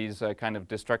avoid these kind of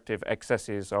destructive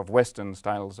excesses of Western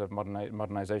styles of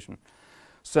modernization.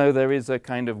 So there is a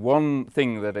kind of one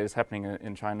thing that is happening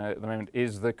in China at the moment,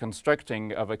 is the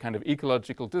constructing of a kind of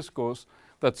ecological discourse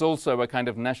that's also a kind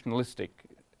of nationalistic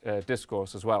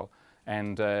discourse as well.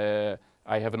 And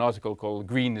I have an article called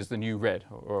 "Green is the New Red,"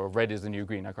 or "Red is the New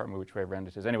Green." I can't remember which way around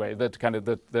it is. Anyway, that kind of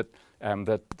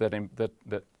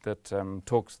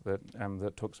talks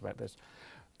about this.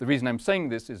 The reason I'm saying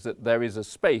this is that there is a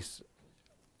space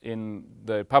in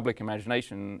the public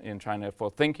imagination in China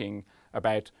for thinking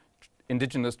about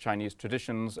indigenous Chinese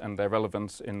traditions and their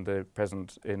relevance in the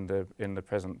present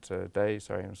day.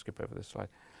 Sorry, I'm going to skip over this slide.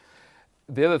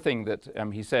 The other thing that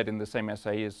he said in the same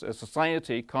essay is, a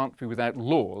society can't be without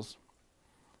laws,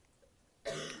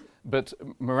 but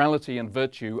morality and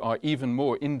virtue are even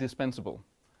more indispensable.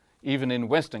 Even in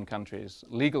Western countries,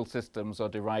 legal systems are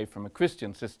derived from a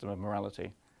Christian system of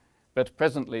morality. But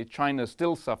presently, China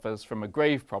still suffers from a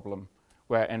grave problem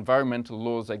where environmental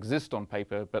laws exist on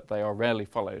paper, but they are rarely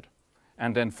followed,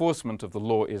 and enforcement of the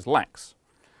law is lax.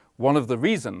 One of the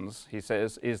reasons, he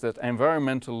says, is that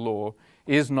environmental law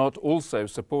is not also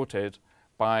supported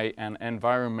by an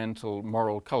environmental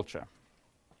moral culture,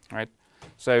 right?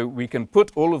 So we can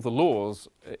put all of the laws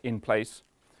in place,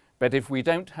 but if we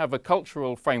don't have a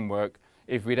cultural framework,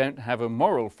 if we don't have a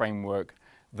moral framework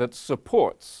that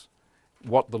supports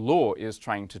what the law is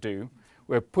trying to do,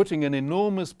 we're putting an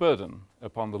enormous burden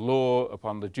upon the law,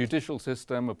 upon the judicial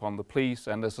system, upon the police,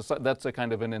 and that's a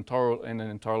kind of an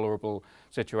intolerable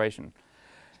situation.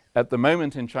 At the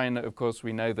moment in China, of course,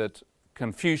 we know that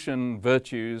Confucian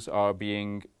virtues are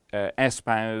being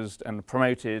espoused and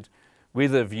promoted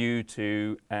with a view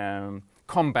to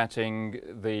combating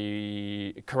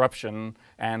the corruption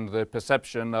and the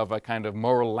perception of a kind of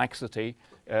moral laxity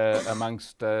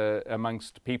amongst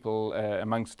people,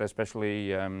 amongst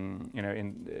especially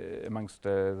amongst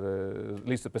at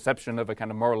least the perception of a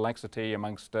kind of moral laxity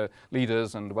amongst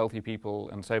leaders and wealthy people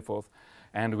and so forth.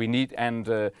 And we need,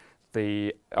 and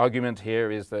the argument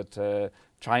here is that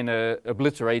China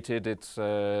obliterated its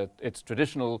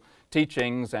traditional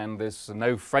teachings, and there's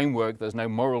no framework, there's no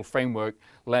moral framework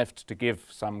left to give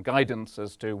some guidance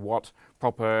as to what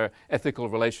proper ethical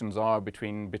relations are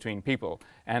between people.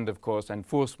 And of course,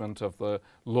 enforcement of the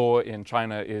law in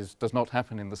China does not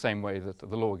happen in the same way that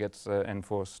the law gets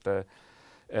enforced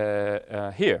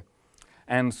here.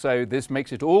 And so this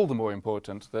makes it all the more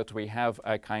important that we have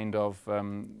a kind of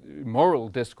moral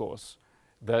discourse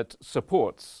that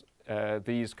supports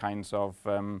these kinds of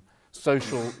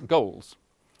social goals.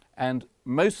 And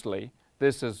mostly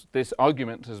this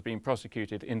argument has been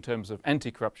prosecuted in terms of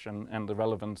anti-corruption and the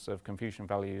relevance of Confucian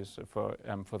values for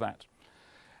that.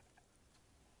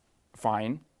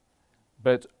 Fine,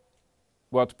 but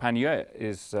what Pan Yue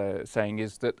is saying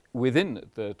is that within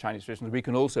the Chinese traditions we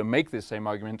can also make this same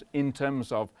argument in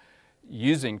terms of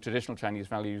using traditional Chinese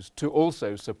values to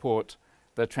also support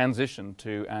the transition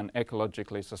to an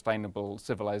ecologically sustainable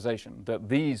civilization. That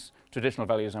these traditional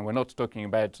values, and we're not talking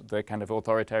about the kind of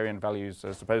authoritarian values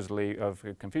supposedly of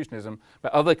Confucianism,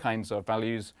 but other kinds of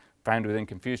values found within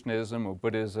Confucianism or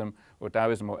Buddhism or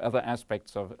Daoism or other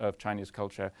aspects of Chinese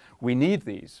culture, we need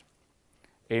these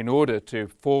in order to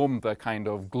form the kind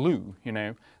of glue,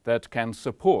 that can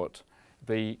support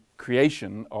the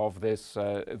creation of this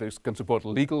can support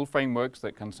legal frameworks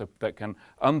that can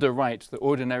underwrite the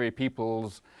ordinary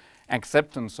people's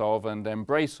acceptance of and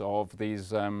embrace of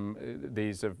these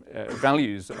values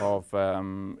of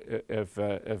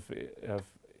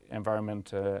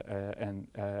environment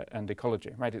and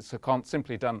ecology. Right? It can't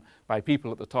simply done by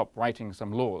people at the top writing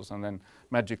some laws and then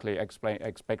magically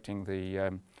expecting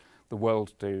the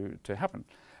world to happen.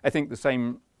 I think the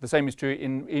same is true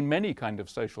in many kind of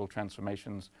social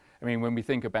transformations. I mean, when we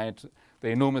think about the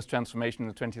enormous transformation in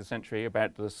the 20th century,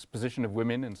 about the position of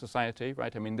women in society,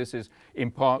 right? I mean, this is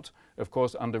in part, of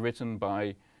course, underwritten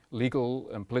by legal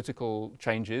and political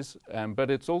changes, but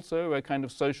it's also a kind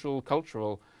of social,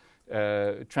 cultural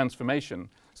transformation,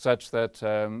 such that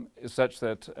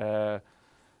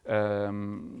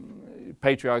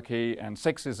patriarchy and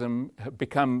sexism have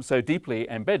become so deeply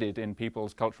embedded in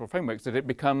people's cultural frameworks that it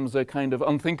becomes a kind of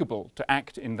unthinkable to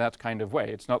act in that kind of way.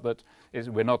 It's not that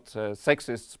we're not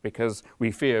sexists because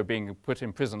we fear being put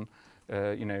in prison,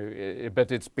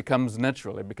 but it becomes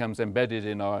natural. It becomes embedded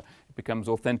in it becomes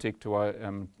authentic to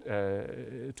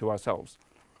ourselves.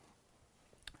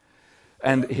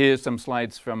 And here's some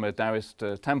slides from a Taoist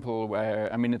temple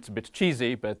where, I mean, it's a bit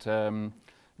cheesy, but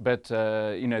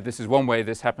this is one way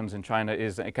this happens in China,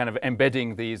 is a kind of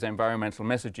embedding these environmental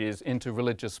messages into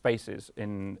religious spaces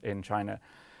in China,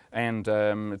 and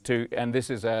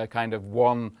this is a kind of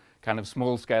one kind of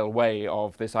small-scale way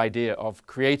of this idea of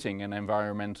creating an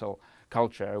environmental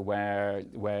culture where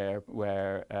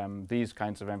these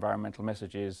kinds of environmental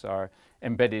messages are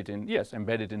embedded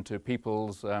into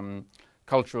people's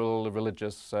cultural,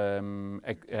 religious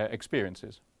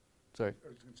experiences. Sorry. I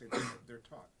was going to say they're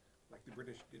taught. Like the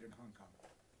British did in Hong Kong.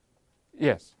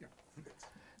 Yes. Yeah.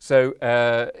 So,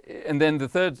 and then the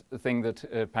third thing that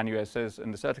Pan Yue says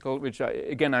in this article, which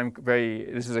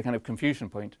this is a kind of Confucian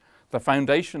point, the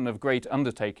foundation of great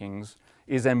undertakings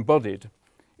is embodied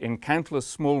in countless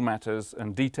small matters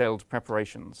and detailed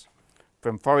preparations,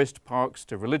 from forest parks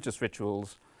to religious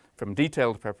rituals, from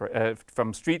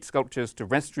street sculptures to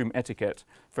restroom etiquette,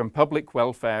 from public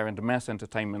welfare and mass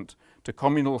entertainment to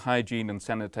communal hygiene and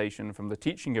sanitation, from the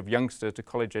teaching of youngster to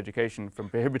college education, from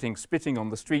prohibiting spitting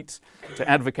on the streets to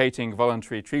advocating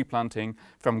voluntary tree planting,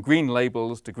 from green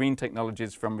labels to green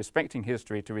technologies, from respecting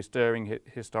history to restoring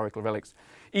historical relics.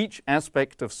 Each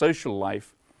aspect of social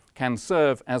life can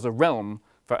serve as a realm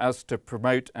for us to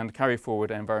promote and carry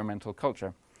forward environmental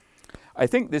culture. I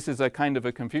think this is a kind of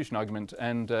a Confucian argument,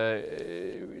 and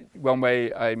one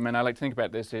way I like to think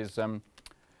about this is,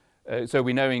 so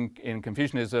we know in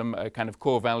Confucianism a kind of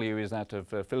core value is that of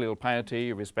filial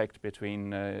piety, respect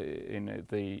between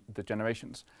the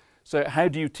generations. So how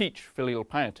do you teach filial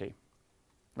piety,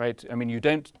 right? I mean, you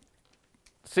don't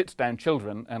sit down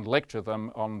children and lecture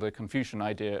them on the Confucian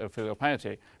idea of filial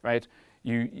piety, right?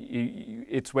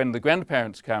 It's when the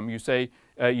grandparents come, you say,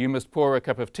 you must pour a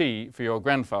cup of tea for your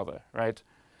grandfather, right?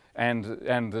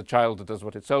 And the child does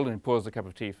what it's told and pours a cup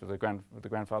of tea for the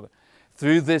grandfather.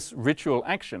 Through this ritual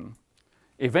action,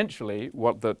 eventually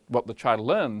what the child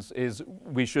learns is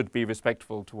we should be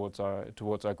respectful towards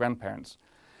our grandparents.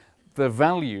 The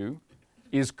value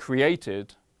is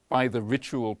created by the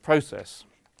ritual process.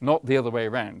 not the other way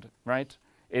around, right?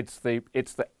 It's the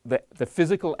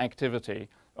physical activity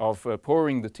of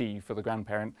pouring the tea for the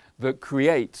grandparent that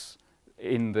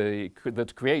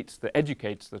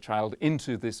educates the child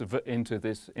into this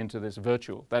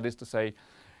virtual. That is to say,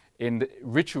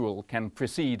 ritual can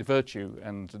precede virtue,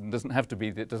 and it doesn't have to be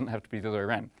the other way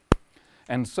around.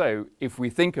 And so, if we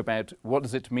think about what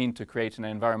does it mean to create an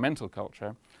environmental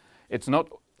culture, it's not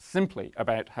simply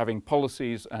about having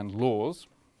policies and laws,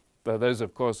 though those,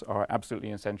 of course, are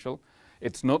absolutely essential.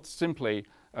 It's not simply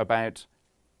about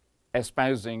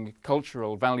espousing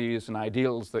cultural values and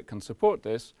ideals that can support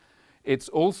this. It's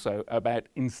also about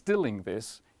instilling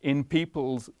this in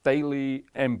people's daily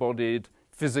embodied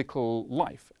physical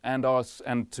life. And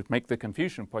to make the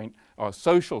Confucian point, our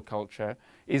social culture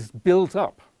is built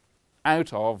up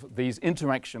out of these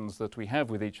interactions that we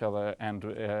have with each other and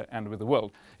with the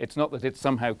world. It's not that it's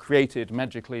somehow created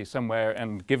magically somewhere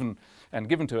and given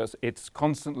to us. It's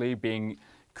constantly being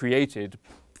created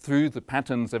through the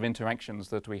patterns of interactions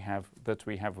that we have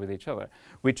with each other,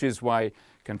 which is why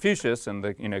Confucius and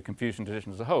the Confucian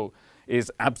tradition as a whole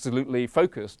is absolutely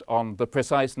focused on the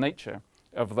precise nature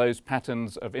of those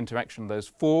patterns of interaction, those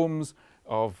forms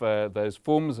of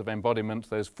embodiment,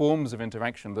 those forms of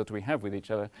interaction that we have with each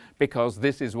other, because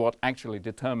this is what actually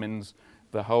determines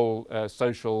the whole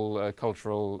social,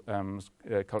 cultural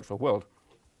world.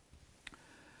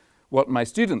 What my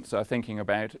students are thinking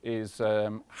about is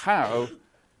how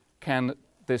can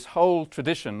this whole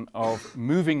tradition of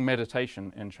moving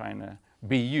meditation in China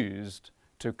be used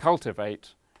to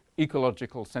cultivate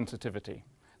ecological sensitivity?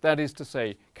 That is to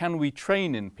say, can we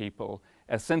train in people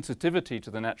a sensitivity to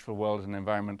the natural world and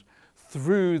environment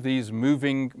through these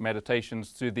moving meditations,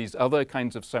 through these other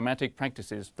kinds of somatic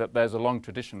practices that there's a long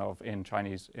tradition of in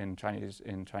Chinese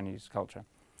culture?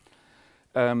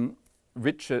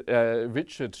 Richard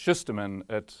Schusterman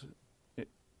at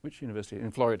which university?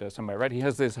 In Florida somewhere, right? He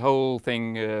has this whole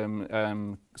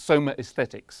thing, soma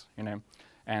aesthetics,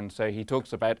 and so he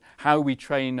talks about how we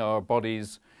train our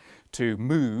bodies to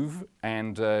move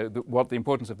and what the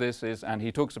importance of this is, and he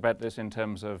talks about this in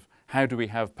terms of how do we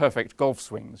have perfect golf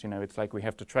swings. It's like we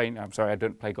have to train. I'm sorry, I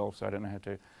don't play golf, so I don't know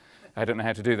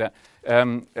how to do that.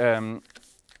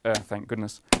 Thank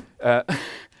goodness.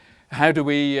 How do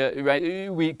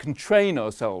we can train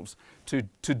ourselves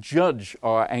to judge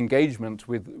our engagement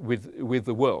with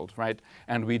the world, right?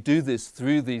 And we do this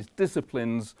through these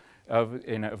disciplines of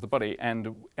the body.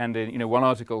 And in one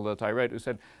article that I wrote, it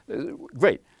said,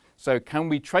 great. So can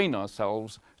we train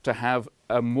ourselves to have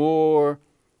a more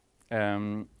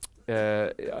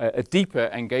a deeper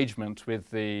engagement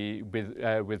with the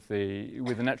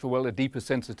natural world, a deeper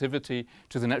sensitivity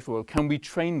to the natural world? Can we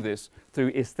train this through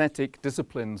aesthetic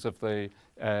disciplines of the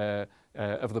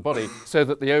body, so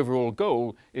that the overall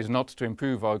goal is not to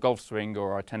improve our golf swing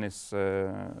or our tennis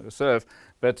serve,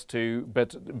 but to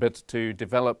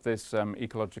develop this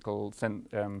ecological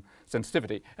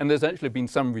sensitivity? And there's actually been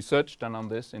some research done on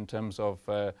this in terms of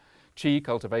qi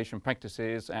cultivation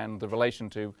practices and the relation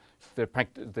to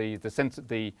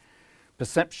the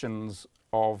perceptions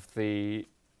of the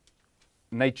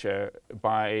nature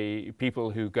by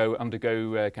people who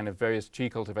undergo kind of various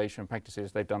qi cultivation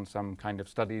practices. They've done some kind of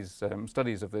studies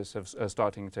of this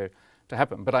starting to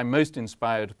happen. But I'm most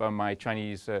inspired by my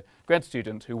Chinese grad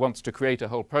student who wants to create a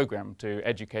whole program to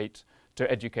educate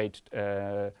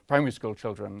primary school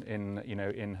children in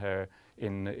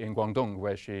Guangdong,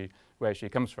 where she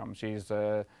comes from. She's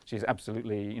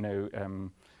absolutely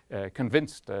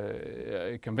convinced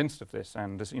of this,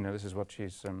 and this is what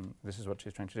she's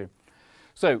trying to do.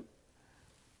 So,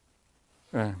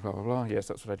 blah, blah, blah. Yes,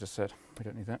 that's what I just said. We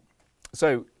don't need that.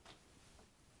 So,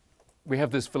 we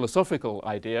have this philosophical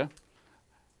idea,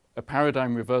 a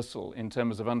paradigm reversal in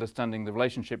terms of understanding the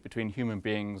relationship between human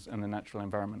beings and the natural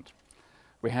environment.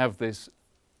 We have this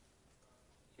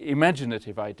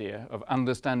imaginative idea of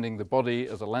understanding the body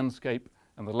as a landscape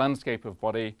and the landscape of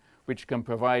body, which can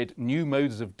provide new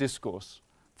modes of discourse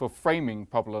for framing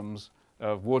problems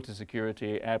of water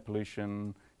security, air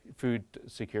pollution, food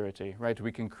security, right?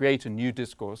 We can create a new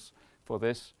discourse for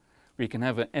this. We can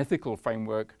have an ethical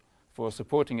framework for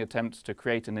supporting attempts to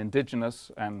create an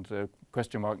indigenous and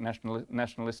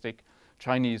nationalistic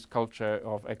Chinese culture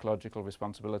of ecological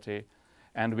responsibility.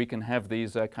 And we can have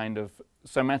these kind of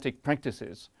somatic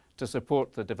practices to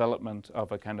support the development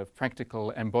of a kind of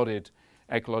practical embodied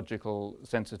ecological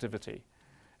sensitivity.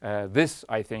 This,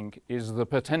 I think, is the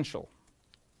potential,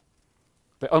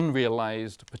 the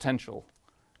unrealized potential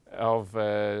of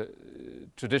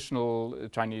traditional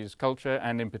Chinese culture,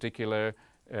 and in particular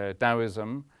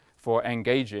Daoism, for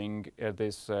engaging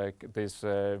this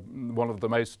one of the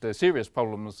most serious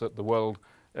problems that the world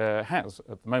has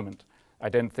at the moment. I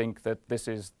don't think that this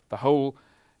is the whole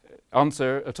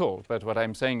answer at all, but what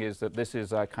I'm saying is that this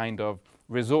is a kind of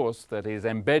resource that is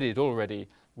embedded already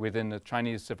within the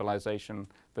Chinese civilization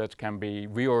that can be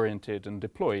reoriented and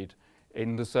deployed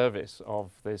in the service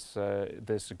of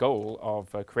this goal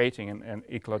of creating an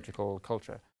ecological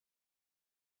culture.